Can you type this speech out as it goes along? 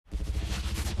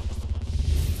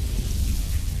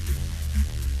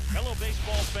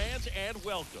baseball fans, and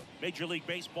welcome. Major League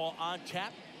Baseball on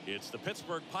tap. It's the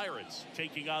Pittsburgh Pirates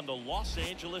taking on the Los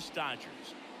Angeles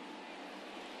Dodgers.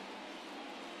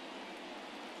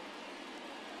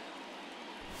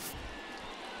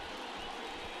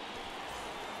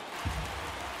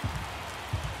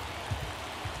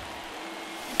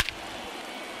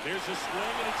 There's a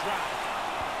swing and a drive.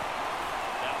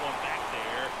 That one back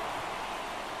there.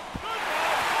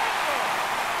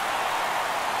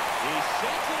 He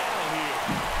sends it out of here.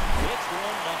 It's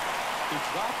 1-0. He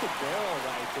dropped the barrel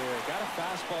right there. Got a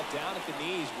fastball down at the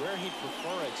knees where he'd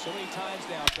prefer it. So many times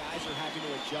now, guys are having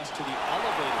to adjust to the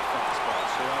elevated fastball.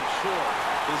 So I'm sure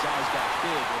his eyes got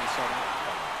big when he saw that.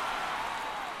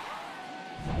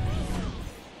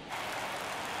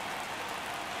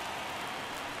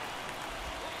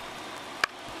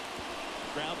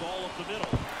 Ground ball up the middle.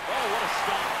 Oh, what a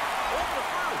stop. Over to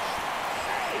first.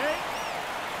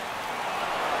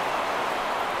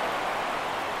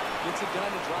 Gets it done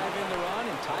to drive in the run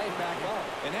and tie it back up.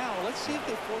 And now let's see if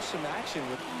they force some action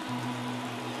with.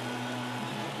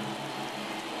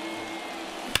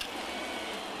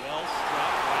 Well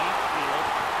struck right field.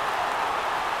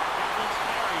 That one's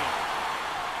carrying.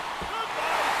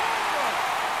 Goodbye,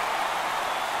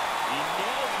 he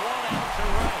nails one out to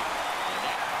right.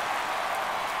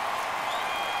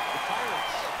 The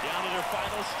Pirates down to their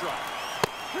final strike.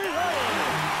 And that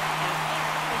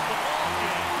is the ball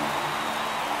game.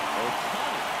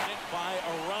 O'Connor by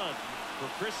a run for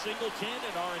Chris Singleton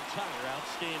and our entire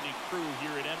outstanding crew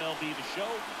here at MLB The Show.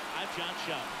 I'm John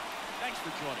Schaum. Thanks for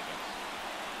joining us.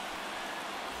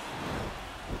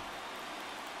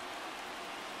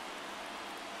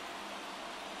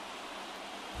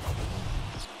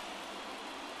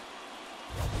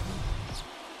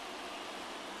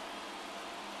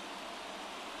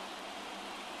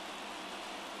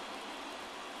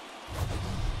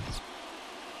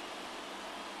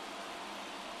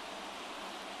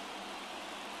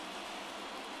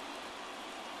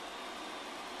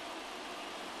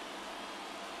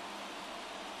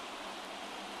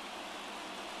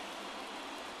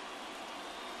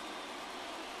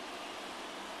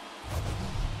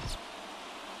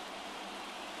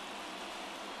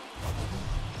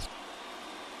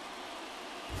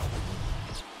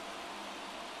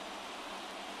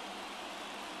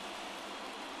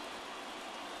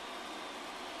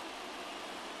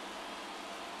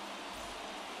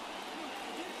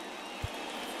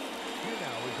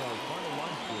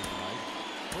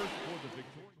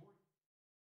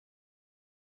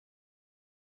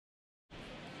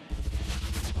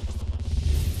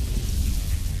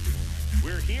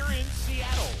 We're here in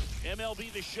Seattle.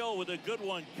 MLB The Show with a good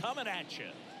one coming at you.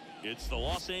 It's the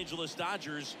Los Angeles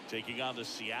Dodgers taking on the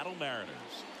Seattle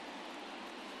Mariners.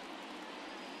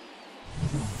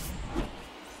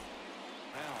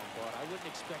 But I wouldn't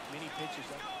expect many pitches.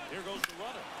 Here goes the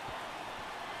runner.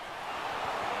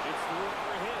 It's through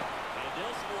for a hit. And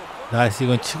they'll score first. 나이스.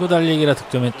 이건 치고 달리기라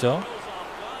득점했죠.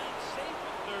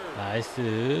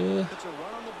 나이스.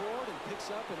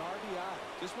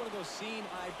 Just one of those seeing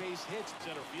eye base hits.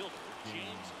 Center fielder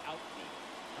James Outfield.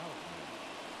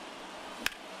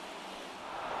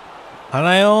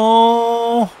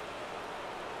 가나요?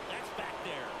 That's back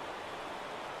there.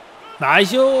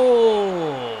 나이스.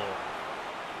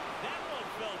 That one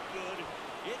felt good.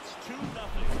 It's 2-0.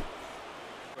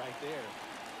 Right there.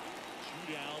 Two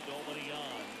down, nobody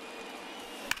on.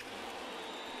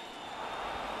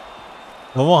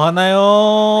 넘어가나요?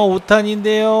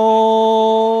 오탄인데요.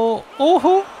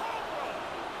 오호.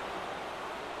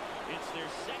 It's their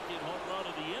second home run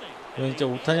of the inning. 이거 진짜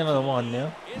오탄이나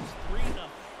넘어갔네요. It's 3-0.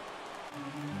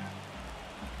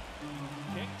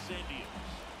 Kings Indians.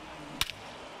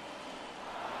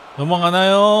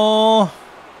 넘어가나요?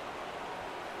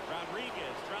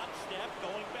 Rodriguez drop step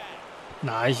going back.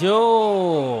 나이스.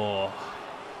 He'll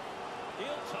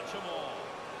touch them all.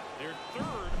 Their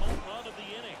third home run of the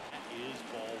inning. That is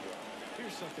ball one.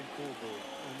 Here's something cool, Boo.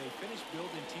 When they finished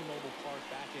building T-Mobile Park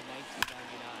back in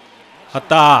 1999.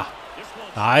 갔다.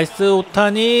 나이스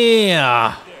오타니.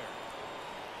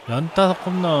 연타석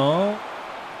홈런.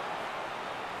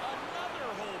 Another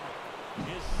homer.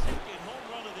 His second home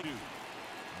run of the year.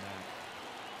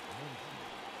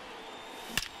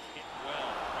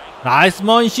 나이스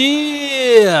먼시.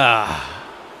 He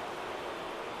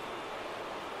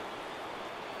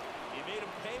made him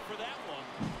pay for that one.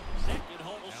 Second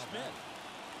home Smith.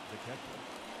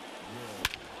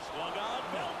 Swung on,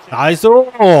 belted. 나이스.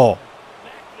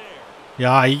 Back there.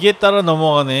 야, 이게 따라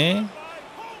넘어가네.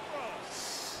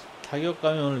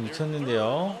 타격감이 오늘 미쳤는데요.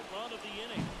 Home run of the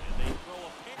inning. And they throw a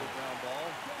pair. Ground ball.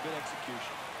 Good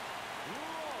execution.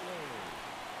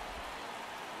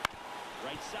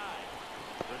 inside.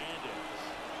 Hernandez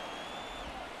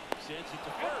sends it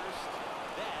to first.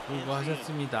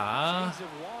 수고하셨습니다. Shades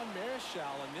of Juan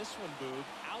Marichal in this one, Boog.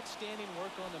 Outstanding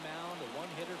work on the mound. A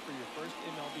one-hitter for your first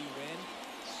MLB win.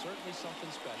 Certainly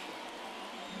something special.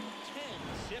 10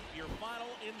 sip your final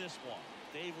in this one.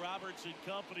 Dave Roberts and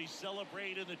company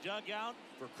celebrate in the dugout.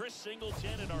 For Chris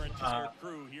Singleton and our entire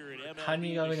crew here at MLB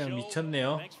한이가 The 그냥 Show,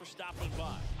 미쳤네요. thanks for stopping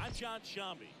by. I'm John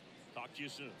Shambi. Talk to you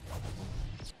soon.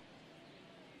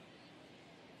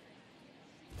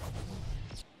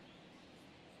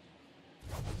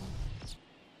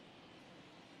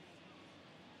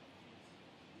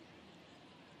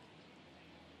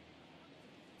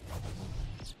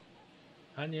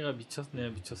 한이가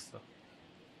미쳤네요. 미쳤어.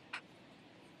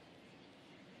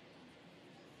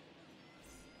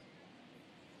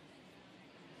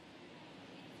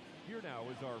 Here now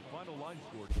is our final line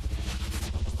score.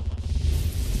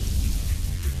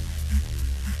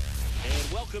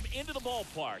 And welcome into the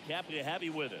ballpark. Happy to have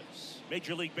you with us.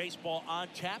 Major League Baseball on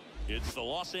tap. It's the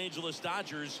Los Angeles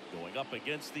Dodgers going up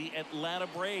against the Atlanta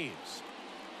Braves.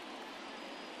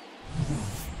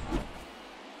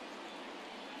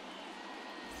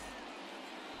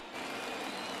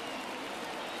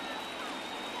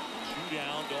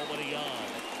 Down, nobody on.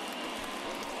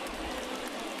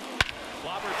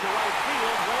 Clobber to right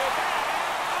field, way back.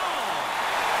 Oh!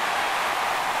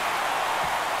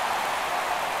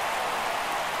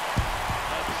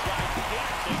 That slide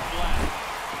dancing black.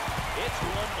 It's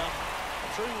 1-0.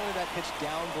 I'm sure he wanted that pitch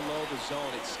down below the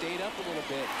zone. It stayed up a little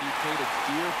bit. He paid a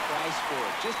dear price for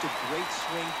it. Just a great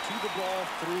swing to the ball,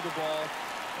 through the ball.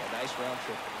 A nice round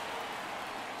trip.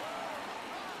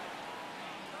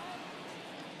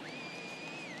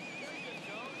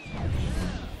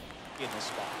 In the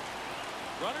spot.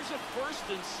 Runners at first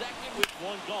and second with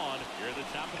one gone here at the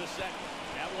top of the second.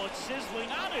 That one sizzling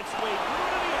on its way through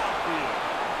to the outfield.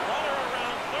 Runner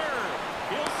around third.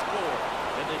 He'll score.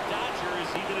 And the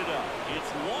Dodgers even it up. It's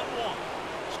 1-1.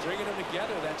 Stringing them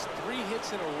together, that's 3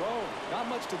 hits in a row. Not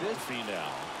much to this.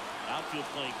 Now. Outfield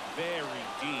playing very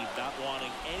deep, not wanting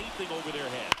anything over their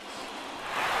heads.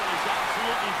 That one is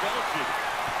absolutely belted.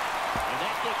 And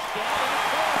that gets down to the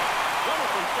corner.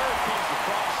 Wonderful third comes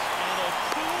across, and a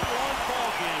 2-1 ball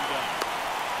game done.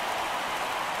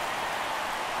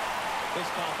 His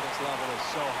confidence level is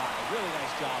so high. Really nice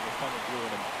job of coming through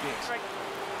in a big strike.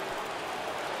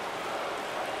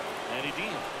 Manny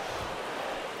Diaz.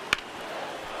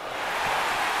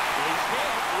 Base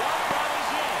hit. One run is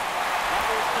in.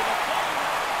 Runners to the plate.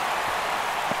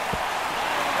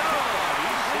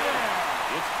 He's in.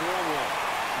 It's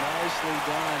 4-1. Nicely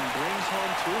done. Brings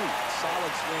home 2.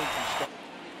 Solid swing from start.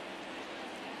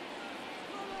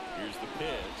 Here's the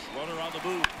pitch. Runner on the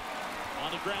move.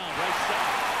 On the ground, right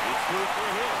side. It's through for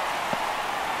a hit.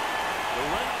 The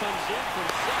run comes in from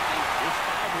second. It's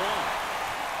 5-1.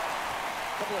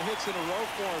 Couple of hits in a row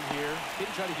for him here.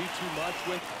 Didn't try to do too much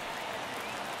with.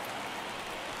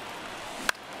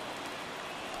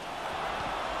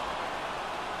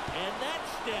 And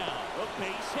that's down. A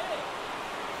base hit.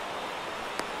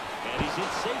 And he's in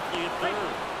safely at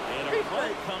third. And a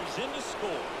run comes in to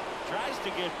score. Tries to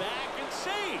get back and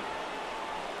save.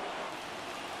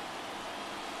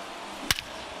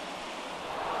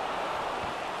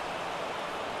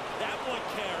 That one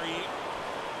carrying.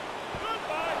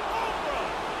 Goodbye, home run.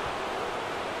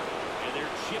 And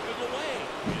they're chipping away.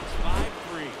 It's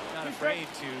 5-3. Not afraid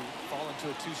to fall into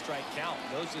a 2-strike count.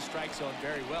 Knows the strike zone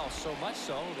very well. So much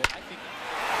so that I think.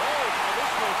 Oh, now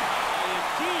this one's high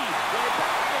indeed. Way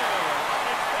back there.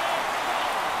 It's bad.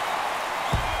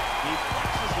 He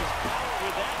flexes his power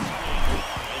with that swing,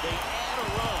 and they add a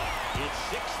run. It's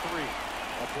 6-3.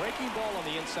 A breaking ball on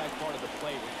the inside part of the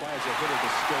plate requires a hitter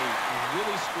to stay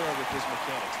really square with his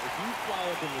mechanics. If you fly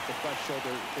open with the front shoulder,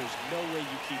 there's no way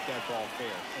you keep that ball fair.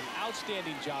 An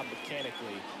outstanding job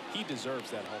mechanically. He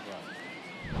deserves that home run.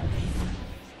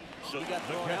 So He got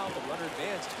thrown out, the runner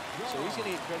advanced, so he's going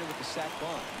to get credit with the sack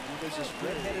bunt. There's this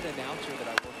red-headed announcer that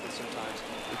I work with sometimes.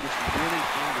 It gets really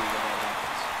angry when that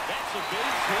happens. that's a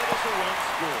base hit as a run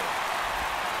score.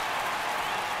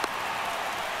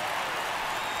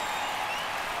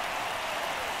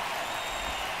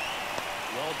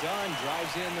 Well done,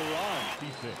 drives in the run.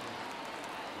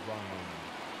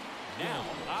 Now,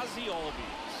 Ozzie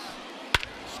Albies.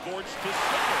 Scorched to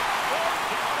center. Goes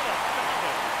down to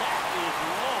feather. That is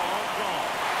long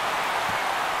gone.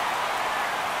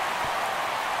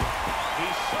 He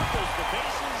circles the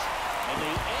bases, and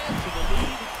they add to the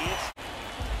lead. It's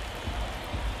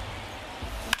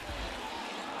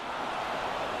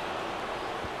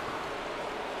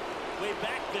way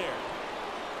back there.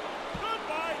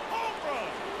 Goodbye, home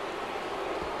run.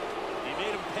 He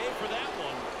made a for that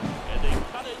one, and they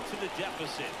cut into the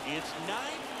deficit. It's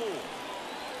 9-4.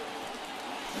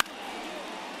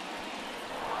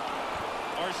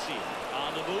 Garcia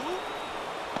on the move.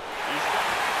 He's got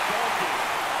Dalton,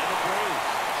 and the Braves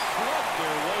slug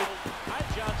their way. I'm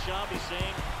John Shambi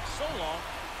saying so long.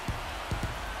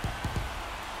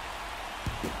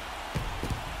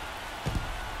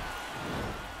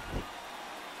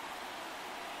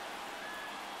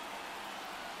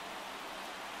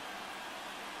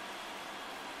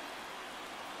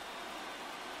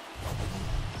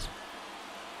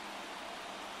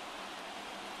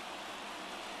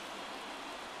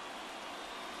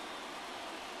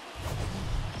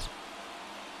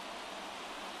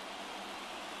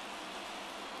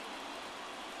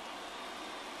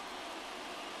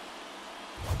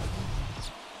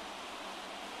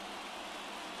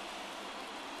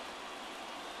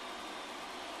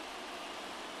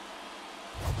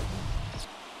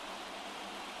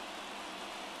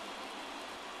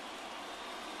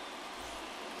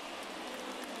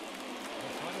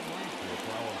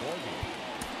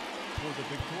 For the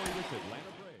victorious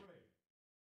Atlanta Braves.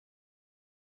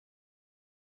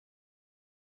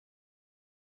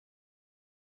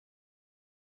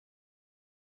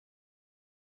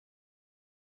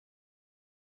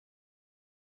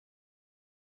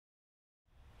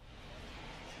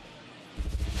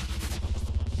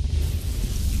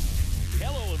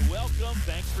 Hello and welcome.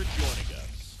 Thanks for joining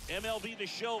us. MLB The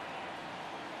Show.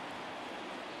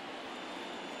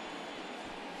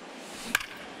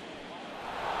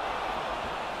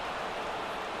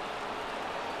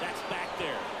 That's back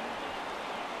there.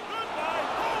 Goodbye,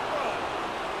 home run.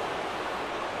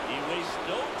 He wastes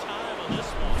no time on this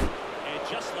one. And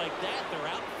just like that, they're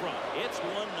out front. It's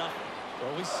 1-0.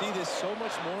 Well, we see this so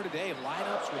much more today.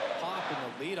 Lineups with pop in the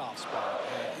leadoff spot.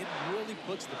 And it really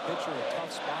puts the pitcher in a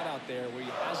tough spot out there where he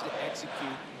has to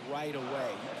execute right away.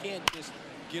 You can't just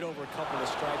get over a couple of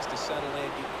strikes to settle in,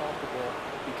 get comfortable,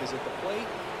 because at the plate,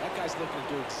 that guy's looking to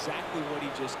do exactly what he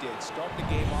just did. Start the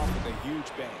game off with a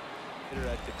huge bang. Hitter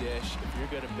at the dish. If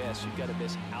you're going to miss, you've got to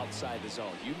miss outside the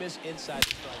zone. You miss inside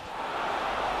the strike.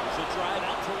 There's a drive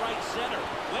out to right center.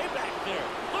 Way back there.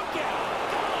 Look out.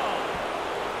 Oh.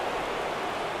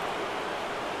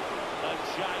 A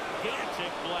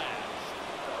gigantic blast.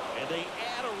 And they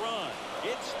add a run.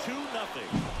 It's 2-0.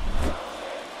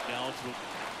 Now to...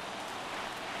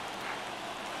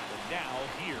 And now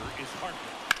here is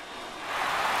Hartman.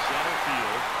 Center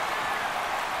field.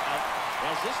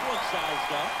 As this one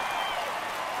sized up.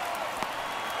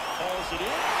 Calls it in.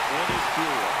 One is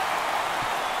good.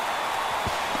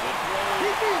 The throw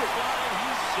outside.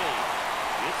 He's safe.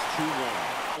 It's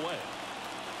 2-1 away.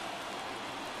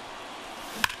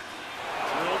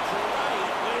 Drilled to right.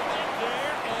 Way back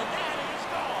there, and that is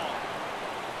gone.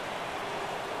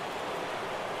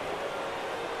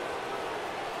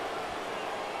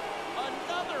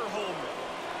 Another home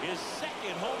run. His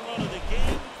second home run of the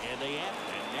game, and they have it.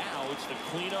 And now it's the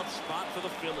cleanup spot for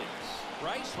the Phillies.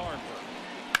 Bryce Harper.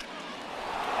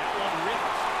 That one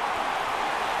ripped.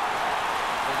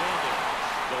 Fernandez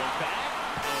going back,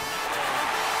 and that one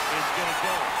is going to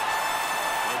go.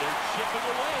 And they're chipping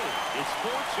away. It's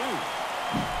 4-2.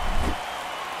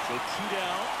 So 2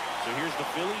 down. So here's the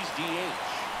Phillies DH.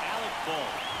 Alec Ball.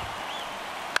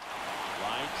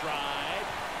 Line drive.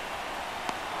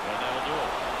 And that'll do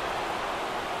it.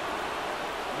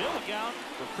 Milk out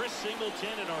for Chris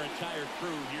Singleton and our entire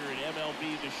crew here at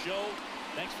MLB The Show.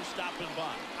 Thanks for stopping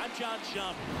by. I'm John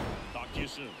Shambi. Talk to you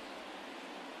soon.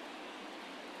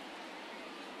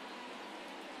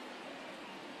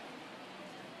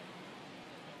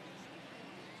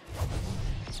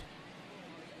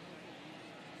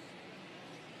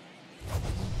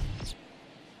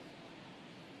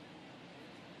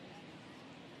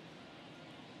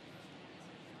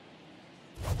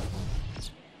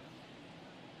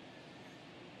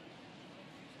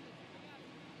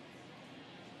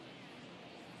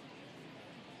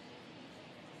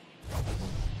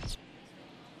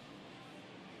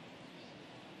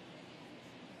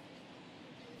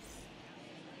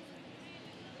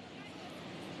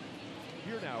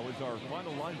 Here now is our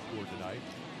final line score tonight.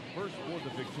 First for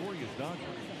the victorious Dodgers,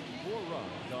 4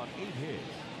 runs on 8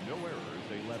 hits. No errors.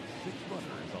 They left 6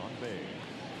 runners on base.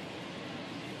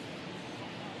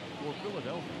 For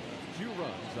Philadelphia, 2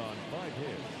 runs on 5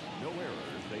 hits. No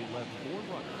errors. They left 4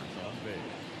 runners on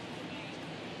base.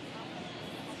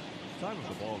 Time of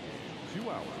the ball game, 2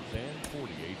 hours and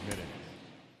 48 minutes.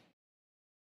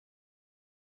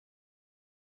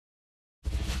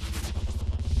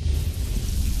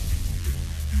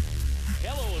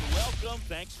 Hello and welcome.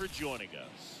 Thanks for joining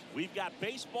us. We've got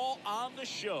baseball on the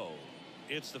show.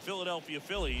 It's the Philadelphia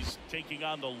Phillies taking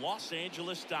on the Los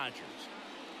Angeles Dodgers.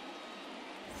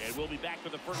 And we'll be back for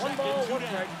the first half.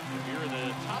 Here in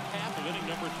the top half of inning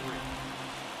number 3.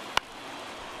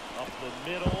 Up the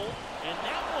middle, and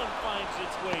that one finds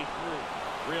its way through.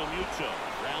 Real Muto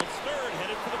rounds third,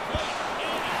 headed for the plate,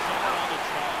 and he's out on the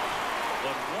charge.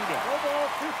 But Muto. No ball,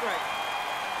 2 strikes.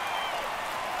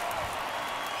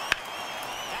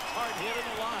 That's hard hit in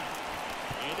the line,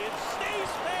 and it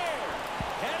stays fair.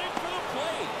 Headed for the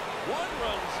plate. 1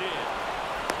 run's in.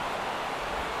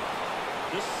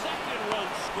 The second run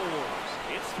scores.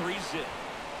 It's 3-0.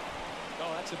 Oh,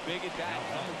 that's a big at bat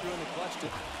coming through in the clutch.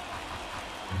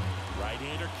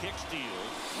 Right-hander kick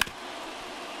steals.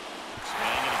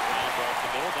 Swing and a ground ball to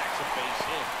the middle. That's a base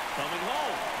hit. Coming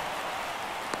home.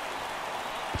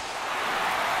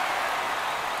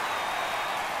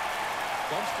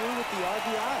 Comes through with the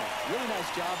RBI. Really nice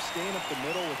job staying up the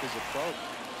middle with his approach.